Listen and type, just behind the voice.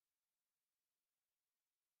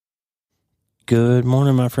Good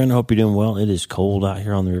morning, my friend. I hope you're doing well. It is cold out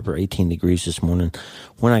here on the river, 18 degrees this morning.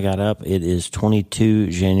 When I got up, it is 22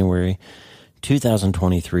 January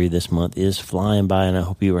 2023. This month is flying by, and I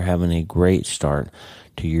hope you are having a great start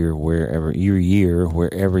to your year,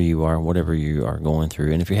 wherever you are, whatever you are going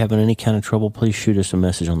through. And if you're having any kind of trouble, please shoot us a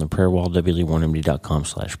message on the prayer wall,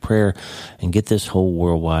 wlee1md.com/prayer, and get this whole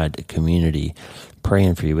worldwide community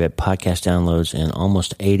praying for you. We had podcast downloads in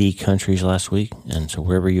almost 80 countries last week, and so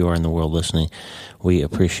wherever you are in the world listening, we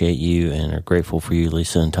appreciate you and are grateful for you.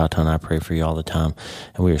 Lisa and Tata and I pray for you all the time,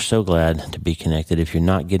 and we are so glad to be connected. If you're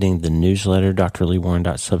not getting the newsletter,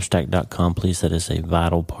 drleewarren.substack.com, please, that is a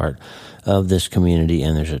vital part of this community,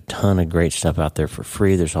 and there's a ton of great stuff out there for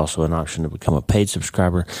free. There's also an option to become a paid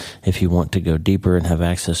subscriber if you want to go deeper and have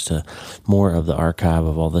access to more of the archive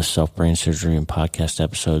of all this self-brain surgery and podcast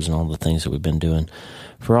episodes and all the things that we've been doing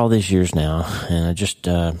for all these years now. And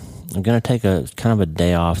I'm going to take a kind of a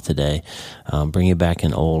day off today, bring you back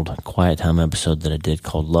an old Quiet Time episode that I did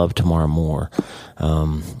called Love Tomorrow More.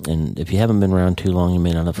 And if you haven't been around too long, you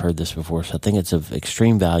may not have heard this before. So I think it's of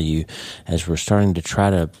extreme value as we're starting to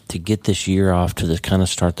try to get this year off to the kind of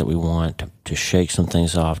start that we want, to shake some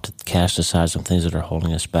things off, to cast aside some things that are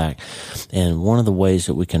holding us back. And one of the ways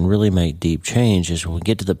that we can really make deep change is when we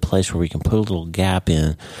get to the place where we can put a little gap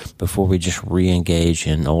in before we just re-engage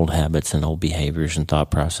in old habits and old behaviors and thought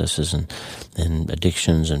processes and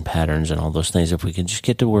addictions and patterns and all those things. If we can just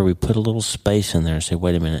get to where we put a little space in there and say,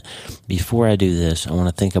 wait a minute, before I do this, I want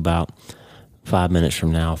to think about 5 minutes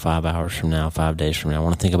from now, 5 hours from now, 5 days from now. I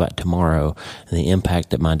want to think about tomorrow and the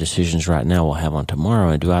impact that my decisions right now will have on tomorrow.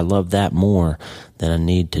 And do I love that more than I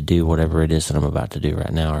need to do whatever it is that I'm about to do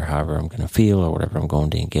right now, or however I'm going to feel, or whatever I'm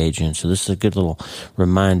going to engage in? So this is a good little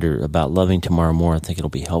reminder about loving tomorrow more. I think it'll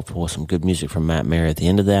be helpful with some good music from Matt Mary at the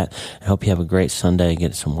end of that. I hope you have a great Sunday.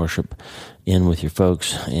 Get some worship in with your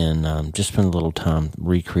folks, and just spend a little time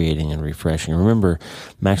recreating and refreshing. Remember,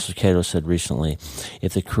 Max Lucado said recently,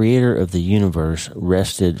 if the creator of the universe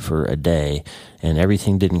rested for a day and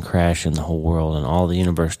everything didn't crash in the whole world and all the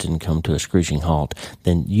universe didn't come to a screeching halt,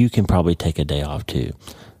 then you can probably take a day off too.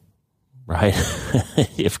 Right?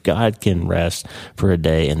 If God can rest for a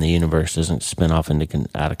day and the universe doesn't spin off into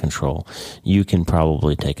out of control, you can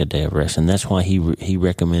probably take a day of rest. And that's why he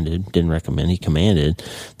commanded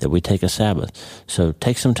that we take a Sabbath. So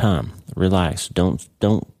take some time, relax. Don't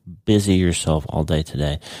busy yourself all day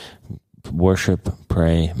today. Worship,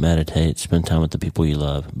 pray, meditate, spend time with the people you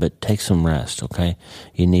love, but take some rest, okay?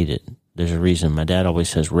 You need it. There's a reason. My dad always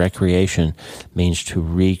says recreation means to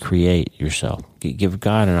recreate yourself. Give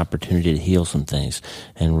God an opportunity to heal some things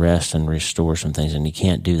and rest and restore some things. And you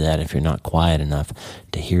can't do that if you're not quiet enough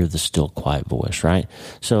to hear the still quiet voice, right?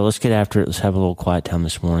 So let's get after it. Let's have a little quiet time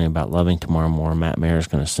this morning about loving tomorrow more. Matt Mayer is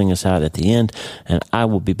going to sing us out at the end, and I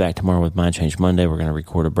will be back tomorrow with Mind Change Monday. We're going to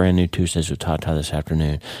record a brand new Tuesdays with Tata this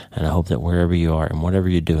afternoon. And I hope that wherever you are and whatever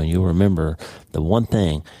you're doing, you'll remember the one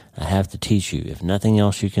thing I have to teach you, if nothing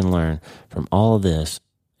else you can learn from all of this,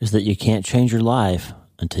 is that you can't change your life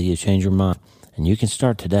until you change your mind. And you can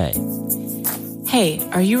start today. Hey,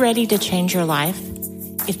 are you ready to change your life?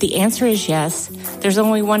 If the answer is yes, there's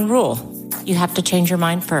only one rule. You have to change your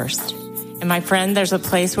mind first. And my friend, there's a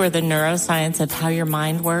place where the neuroscience of how your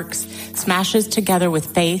mind works smashes together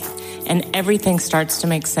with faith and everything starts to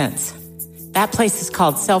make sense. That place is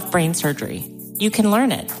called self-brain surgery. You can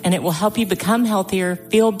learn it, and it will help you become healthier,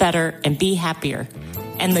 feel better, and be happier.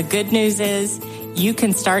 And the good news is you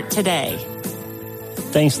can start today.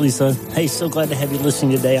 Thanks, Lisa. Hey, so glad to have you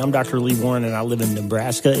listening today. I'm Dr. Lee Warren, and I live in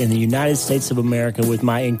Nebraska in the United States of America with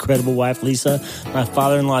my incredible wife, Lisa, my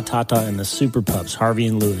father-in-law, Tata, and the super pups, Harvey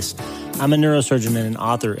and Lewis. I'm a neurosurgeon and an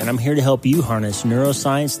author, and I'm here to help you harness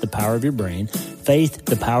neuroscience, the power of your brain, faith,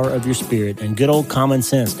 the power of your spirit, and good old common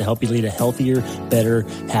sense to help you lead a healthier, better,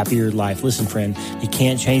 happier life. Listen, friend, you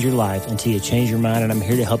can't change your life until you change your mind, and I'm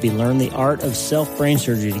here to help you learn the art of self-brain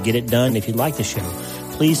surgery to get it done. If you like the show,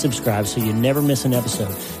 please subscribe so you never miss an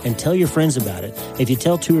episode, and tell your friends about it. If you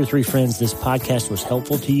tell 2 or 3 friends this podcast was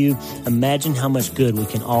helpful to you, imagine how much good we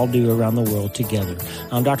can all do around the world together.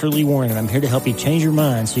 I'm Dr. Lee Warren, and I'm here to help you change your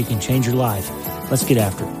mind so you can change your life. Let's get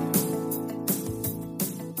after it.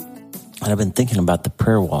 And I've been thinking about the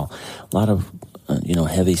prayer wall. A lot of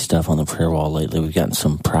heavy stuff on the prayer wall lately. We've gotten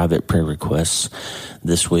some private prayer requests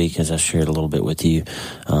this week, as I shared a little bit with you.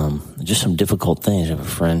 Just some difficult things. I have a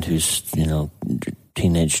friend who's,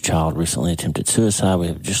 teenage child recently attempted suicide. We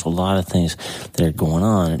have just a lot of things that are going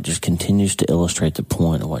on. It just continues to illustrate the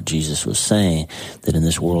point of what Jesus was saying, that in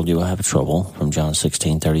this world you will have trouble, from John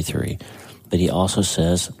 16:33. But he also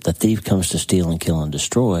says, the thief comes to steal and kill and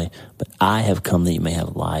destroy, but I have come that you may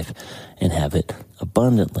have life and have it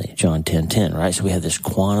abundantly. John 10:10, right? So we have this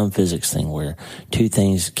quantum physics thing where two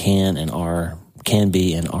things can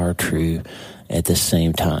be and are true at the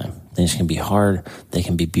same time. Things can be hard, they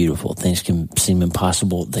can be beautiful. Things can seem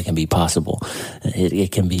impossible, they can be possible.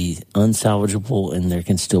 It can be unsalvageable, and there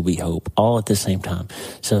can still be hope, all at the same time.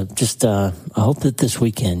 So just I hope that this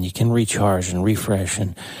weekend you can recharge and refresh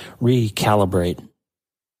and recalibrate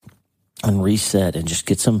and reset and just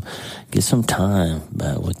get some time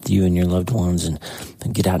with you and your loved ones, and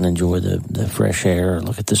get out and enjoy the fresh air,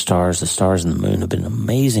 look at the stars. The stars and the moon have been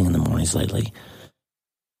amazing in the mornings lately.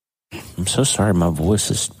 I'm so sorry, my voice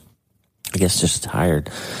is, I guess, just tired,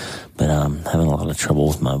 but I'm having a lot of trouble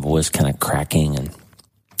with my voice kind of cracking and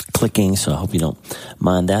clicking, so I hope you don't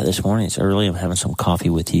mind that this morning. It's early. I'm having some coffee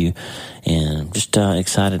with you, and I'm just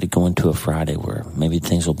excited to go into a Friday where maybe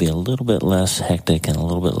things will be a little bit less hectic and a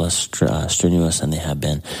little bit less strenuous than they have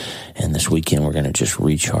been. And this weekend we're going to just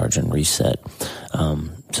recharge and reset.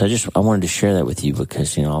 So I wanted to share that with you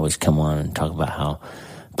because, I always come on and talk about how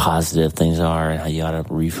positive things are and how you ought to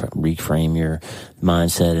reframe your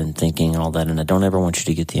mindset and thinking and all that. And I don't ever want you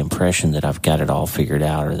to get the impression that I've got it all figured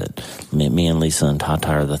out, or that me and Lisa and Tata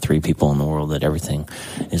are the three people in the world that everything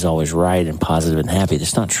is always right and positive and happy.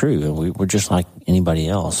 That's not true. We're just like anybody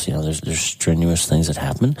else. There's strenuous things that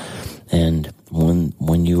happen. And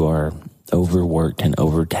when you are overworked and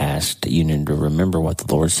overtasked, you need to remember what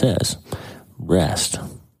the Lord says. Rest,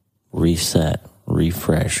 reset,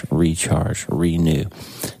 refresh, recharge, renew.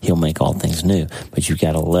 He'll make all things new, but you've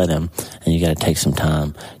got to let him, and you got to take some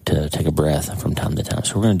time to take a breath from time to time.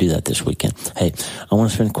 So we're going to do that this weekend. Hey, I want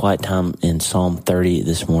to spend quiet time in Psalm 30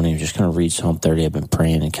 this morning. I'm just going to read Psalm 30. I've been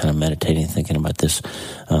praying and kind of meditating, thinking about this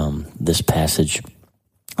passage.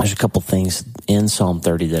 There's a couple things in Psalm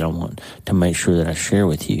 30 that I want to make sure that I share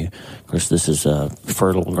with you. Of course, this is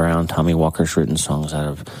fertile ground. Tommy Walker's written songs out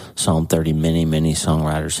of Psalm 30. Many, many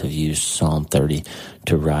songwriters have used Psalm 30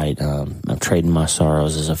 to write. I'm Trading My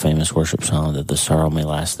Sorrows is a famous worship song, that the sorrow may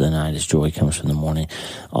last the night as joy comes from the morning.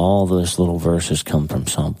 All those little verses come from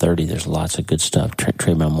Psalm 30. There's lots of good stuff.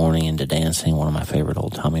 Trade my mourning into dancing, one of my favorite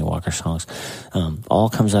old Tommy Walker songs. All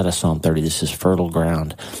comes out of Psalm 30. This is fertile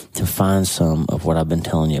ground to find some of what I've been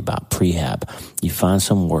telling you about prehab. You find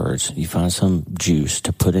some words, you find some juice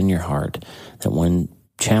to put in your heart, that when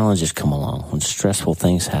challenges come along, when stressful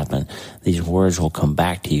things happen, these words will come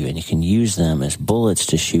back to you, and you can use them as bullets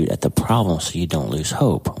to shoot at the problem so you don't lose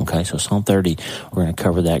hope. Okay, so Psalm 30, we're going to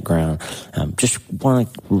cover that ground. Just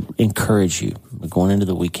want to encourage you, going into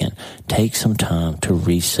the weekend, take some time to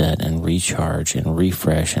reset and recharge and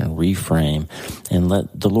refresh and reframe, and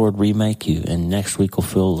let the Lord remake you, and next week will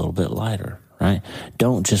feel a little bit lighter, right?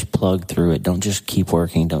 Don't just plug through it. Don't just keep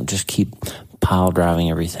working. Don't just keep pile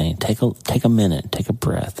driving everything. Take a minute, take a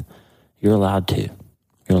breath. You're allowed to.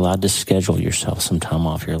 You're allowed to schedule yourself some time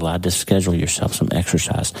off. You're allowed to schedule yourself some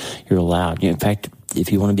exercise. You're allowed. In fact,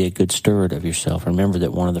 if you want to be a good steward of yourself, remember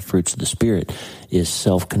that one of the fruits of the Spirit is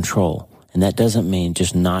self-control. And that doesn't mean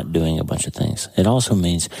just not doing a bunch of things. It also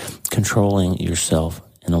means controlling yourself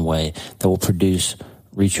in a way that will produce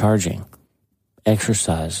recharging,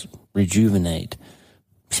 exercise, rejuvenate.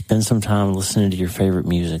 Spend some time listening to your favorite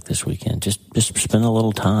music this weekend. Just spend a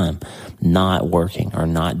little time not working or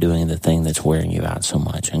not doing the thing that's wearing you out so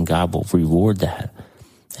much. And God will reward that,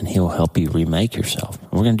 and he'll help you remake yourself.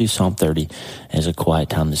 And we're going to do Psalm 30 as a quiet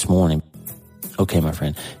time this morning. Okay, my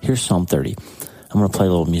friend, here's Psalm 30. I'm going to play a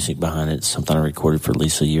little music behind it. It's something I recorded for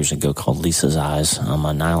Lisa years ago called Lisa's Eyes on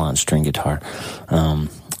my nylon string guitar.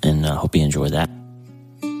 And I hope you enjoy that.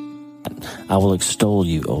 I will extol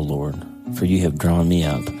you, O Lord, for you have drawn me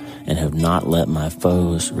up and have not let my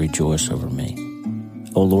foes rejoice over me.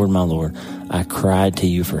 O Lord, my Lord, I cried to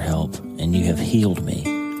you for help, and you have healed me.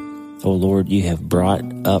 O Lord, you have brought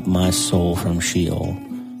up my soul from Sheol.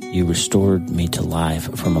 You restored me to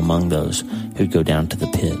life from among those who go down to the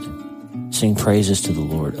pit. Sing praises to the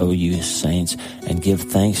Lord, O you his saints, and give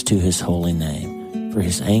thanks to his holy name. For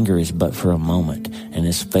his anger is but for a moment, and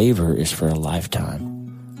his favor is for a lifetime.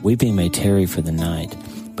 Weeping may tarry for the night,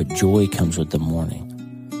 but joy comes with the morning.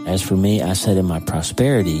 As for me, I said in my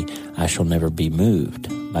prosperity, I shall never be moved.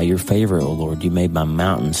 By your favor, O Lord, you made my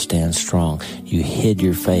mountains stand strong. You hid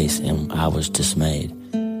your face, and I was dismayed.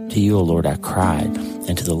 To you, O Lord, I cried,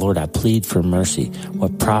 and to the Lord I plead for mercy.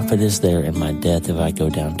 What profit is there in my death if I go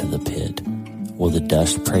down to the pit? Will the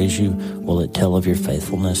dust praise you? Will it tell of your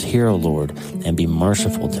faithfulness? Hear, O Lord, and be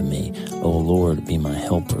merciful to me. O Lord, be my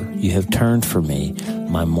helper. You have turned for me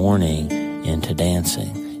my mourning into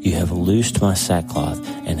dancing. You have loosed my sackcloth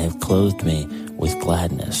and have clothed me with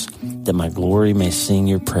gladness. that my glory may sing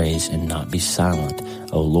your praise and not be silent.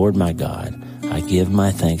 O Lord my God, I give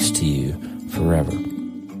my thanks to you forever.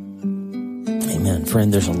 Amen.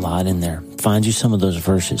 Friend, there's a lot in there. Find you some of those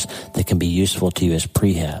verses that can be useful to you as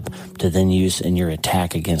prehab to then use in your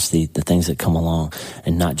attack against the things that come along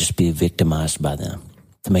and not just be victimized by them.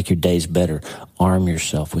 To make your days better, arm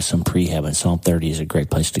yourself with some prehab, and Psalm 30 is a great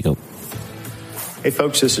place to go. Hey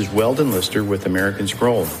folks, this is Weldon Lister with American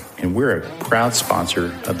Scroll, and we're a proud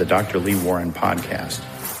sponsor of the Dr. Lee Warren podcast.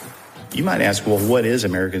 You might ask, well, what is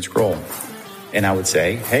American Scroll? And I would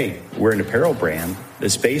say, hey, we're an apparel brand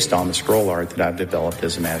that's based on the scroll art that I've developed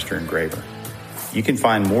as a master engraver. You can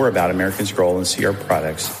find more about American Scroll and see our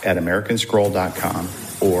products at americanscroll.com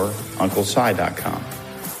or unclesi.com.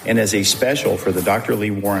 And as a special for the Dr. Lee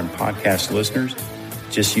Warren podcast listeners,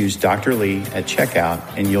 just use Dr. Lee at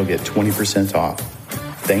checkout and you'll get 20% off.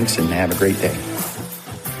 Thanks and have a great day.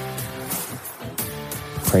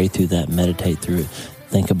 Pray through that, meditate through it.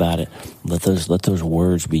 Think about it. Let those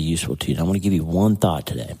words be useful to you. And I want to give you one thought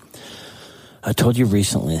today. I told you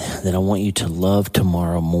recently that I want you to love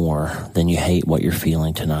tomorrow more than you hate what you're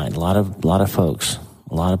feeling tonight. A lot of folks,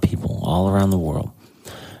 a lot of people all around the world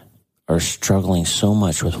are struggling so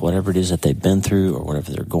much with whatever it is that they've been through or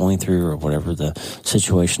whatever they're going through or whatever the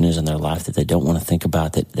situation is in their life that they don't want to think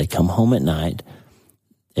about, that they come home at night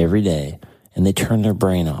every day and they turn their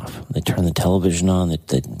brain off. They turn the television on.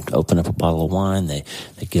 They open up a bottle of wine. They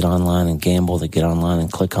get online and gamble. They get online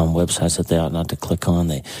and click on websites that they ought not to click on.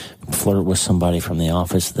 They flirt with somebody from the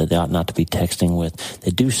office that they ought not to be texting with.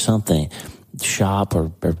 They do something, shop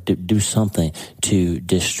or do something to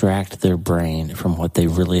distract their brain from what they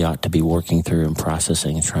really ought to be working through and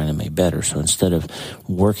processing and trying to make better. So instead of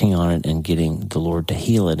working on it and getting the Lord to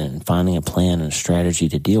heal it and finding a plan and a strategy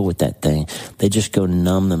to deal with that thing, they just go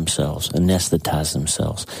numb themselves, anesthetize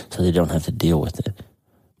themselves so they don't have to deal with it.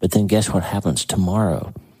 But then guess what happens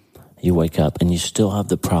tomorrow? You wake up and you still have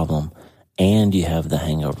the problem, and you have the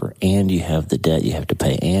hangover, and you have the debt you have to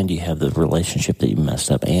pay, and you have the relationship that you messed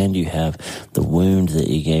up, and you have the wound that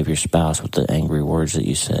you gave your spouse with the angry words that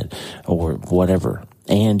you said, or whatever,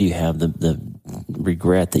 and you have the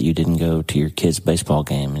regret that you didn't go to your kid's baseball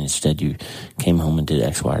game, and instead you came home and did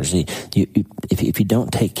X, Y, or Z. If you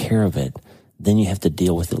don't take care of it, then you have to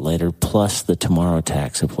deal with it later, plus the tomorrow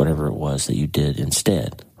attacks of whatever it was that you did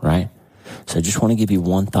instead, right? So I just want to give you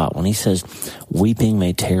one thought. When he says, weeping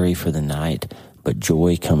may tarry for the night, but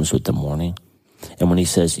joy comes with the morning. And when he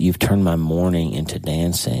says, you've turned my mourning into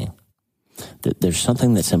dancing, there's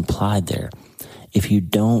something that's implied there. If you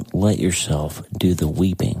don't let yourself do the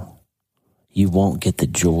weeping, you won't get the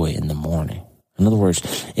joy in the morning. In other words,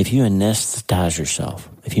 if you anesthetize yourself,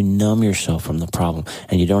 if you numb yourself from the problem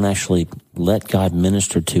and you don't actually let God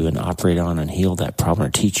minister to and operate on and heal that problem or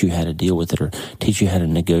teach you how to deal with it or teach you how to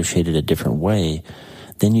negotiate it a different way,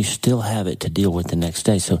 then you still have it to deal with the next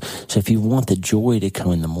day. So if you want the joy to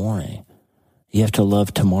come in the morning, you have to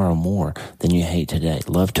love tomorrow more than you hate today.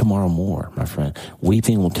 Love tomorrow more, my friend.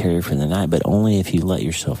 Weeping will tarry for the night, but only if you let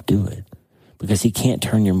yourself do it. Because he can't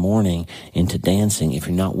turn your mourning into dancing if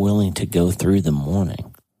you're not willing to go through the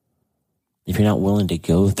mourning. If you're not willing to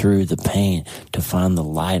go through the pain to find the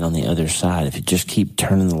light on the other side, if you just keep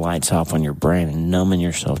turning the lights off on your brain and numbing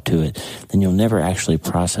yourself to it, then you'll never actually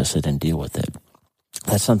process it and deal with it.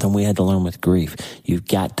 That's something we had to learn with grief. You've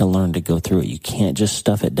got to learn to go through it. You can't just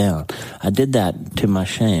stuff it down. I did that to my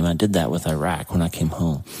shame. I did that with Iraq when I came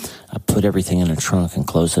home. I put everything in a trunk and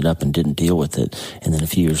closed it up and didn't deal with it. And then a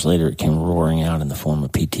few years later, it came roaring out in the form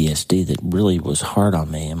of PTSD that really was hard on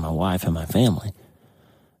me and my wife and my family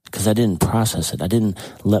because I didn't process it. I didn't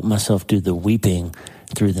let myself do the weeping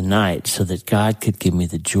through the night so that God could give me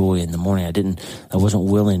the joy in the morning. I wasn't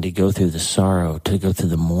willing to go through the sorrow, to go through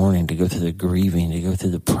the mourning, to go through the grieving, to go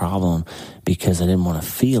through the problem because I didn't want to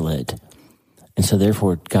feel it. And so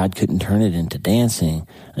therefore, God couldn't turn it into dancing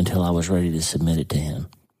until I was ready to submit it to him.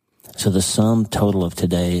 So the sum total of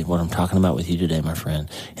today, what I'm talking about with you today, my friend,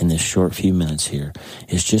 in this short few minutes here,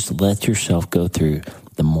 is just let yourself go through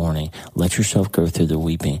the morning. Let yourself go through the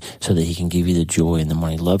weeping so that he can give you the joy in the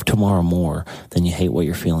morning. Love tomorrow more than you hate what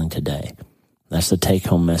you're feeling today. That's the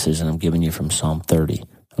take-home message that I'm giving you from Psalm 30.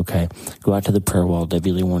 Okay? Go out to the prayer wall,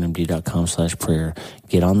 wleewarrenmd.com/prayer.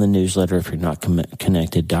 Get on the newsletter if you're not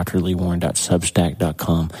connected.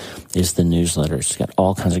 drleewarren.substack.com is the newsletter. It's got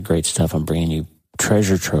all kinds of great stuff. I'm bringing you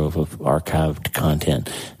treasure trove of archived content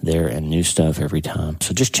there and new stuff every time.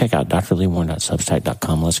 So just check out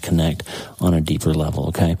drleewarren.substack.com. Let's connect on a deeper level,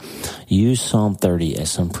 okay? Use Psalm 30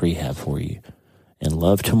 as some prehab for you. and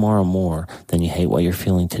love tomorrow more than you hate what you're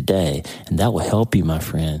feeling today. And that will help you, my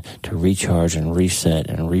friend, to recharge and reset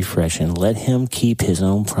and refresh and let him keep his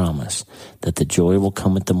own promise that the joy will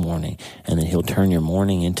come with the morning and that he'll turn your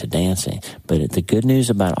morning into dancing. But the good news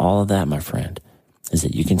about all of that, my friend, is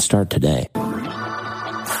that you can start today.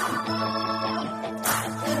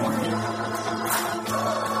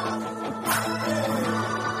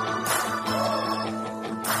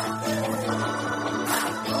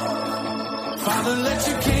 Father, let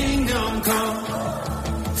your kingdom come.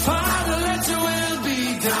 Father, let your will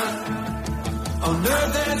be done on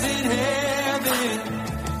earth as in heaven,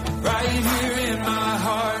 right here in my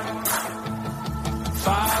heart.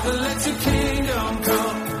 Father, let your kingdom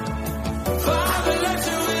come. Father, let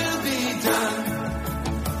your will be done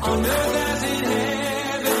on earth as in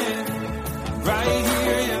heaven, right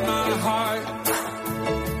here in my heart.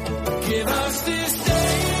 Give us this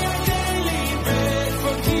day our daily bread.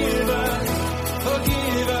 Forgive us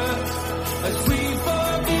as we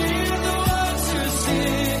forgive the ones who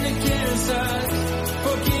sin against us.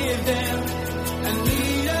 Forgive them and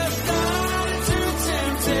lead us not into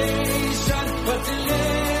temptation, but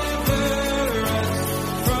deliver us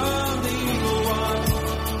from the evil one.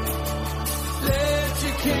 Let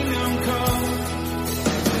your kingdom come.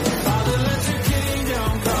 Father, let your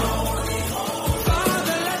kingdom come.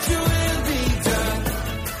 Father, let your will be done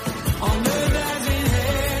on earth as in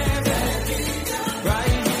heaven,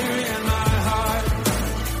 right here in my heart.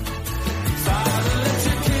 Father, let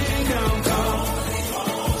your kingdom come.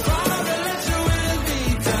 Father, let your will be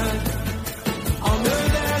done on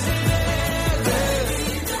earth as in heaven,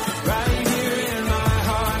 right here in my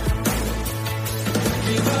heart.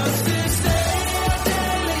 Give us this day our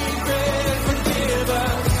daily bread. Forgive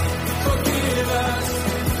us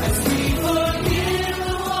as we forgive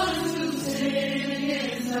the ones who sin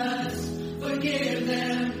against us. Forgive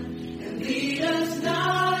them and lead us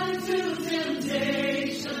not into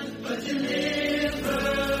temptation, but deliver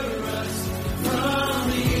us from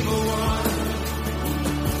the evil one.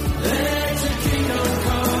 Let your kingdom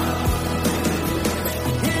come.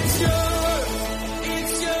 It's yours,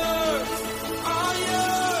 all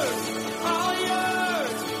yours.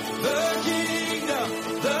 The kingdom,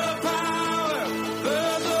 the power, the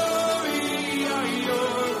glory are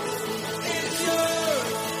yours. It's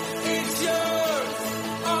yours,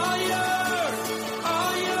 all yours,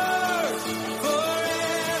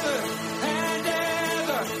 forever and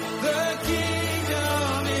ever. The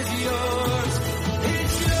kingdom is yours.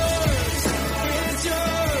 It's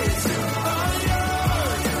yours, all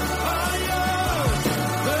yours.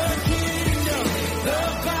 The kingdom, the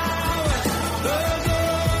power, the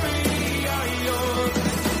glory are yours.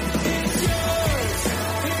 It's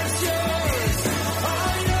yours,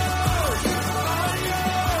 all yours,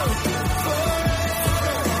 forever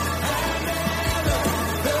and ever.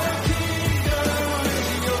 The kingdom is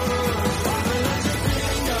yours. Father, let your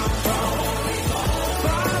kingdom come.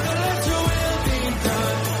 Father, let your will be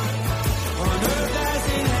done on earth as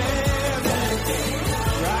in heaven,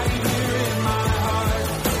 right here in my heart.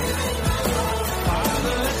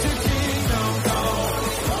 Father, let your kingdom come.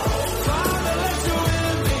 Father, let your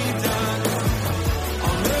will be done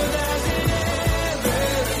on earth as in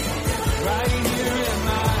heaven, right here in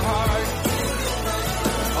my heart.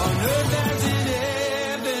 On earth as in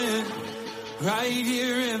heaven, right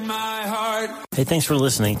here in my heart. Hey, thanks for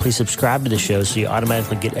listening. Please subscribe to the show so you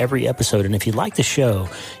automatically get every episode. And if you like the show,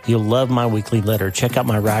 you'll love my weekly letter. Check out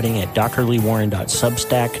my writing at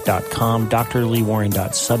drleewarren.substack.com,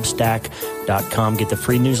 drleewarren.substack.com. Get the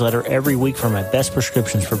free newsletter every week for my best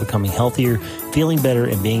prescriptions for becoming healthier, feeling better,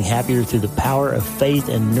 and being happier through the power of faith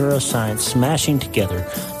and neuroscience smashing together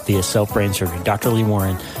via self-brain surgery.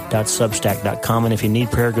 drleewarren.substack.com. And if you need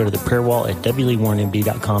prayer, go to the prayer wall at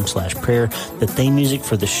wleewarrenmd.com/prayer. The theme music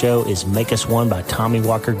for the show is Make Us One by Tommy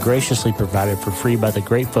Walker, graciously provided for free by the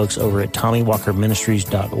great folks over at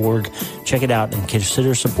TommyWalkerMinistries.org. Check it out and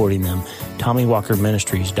consider supporting them.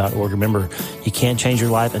 TommyWalkerMinistries.org. Remember, you can't change your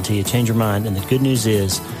life until you change your mind. And the good news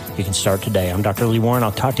is you can start today. I'm Dr. Lee Warren.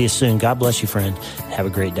 I'll talk to you soon. God bless you, friend. Have a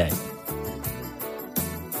great day.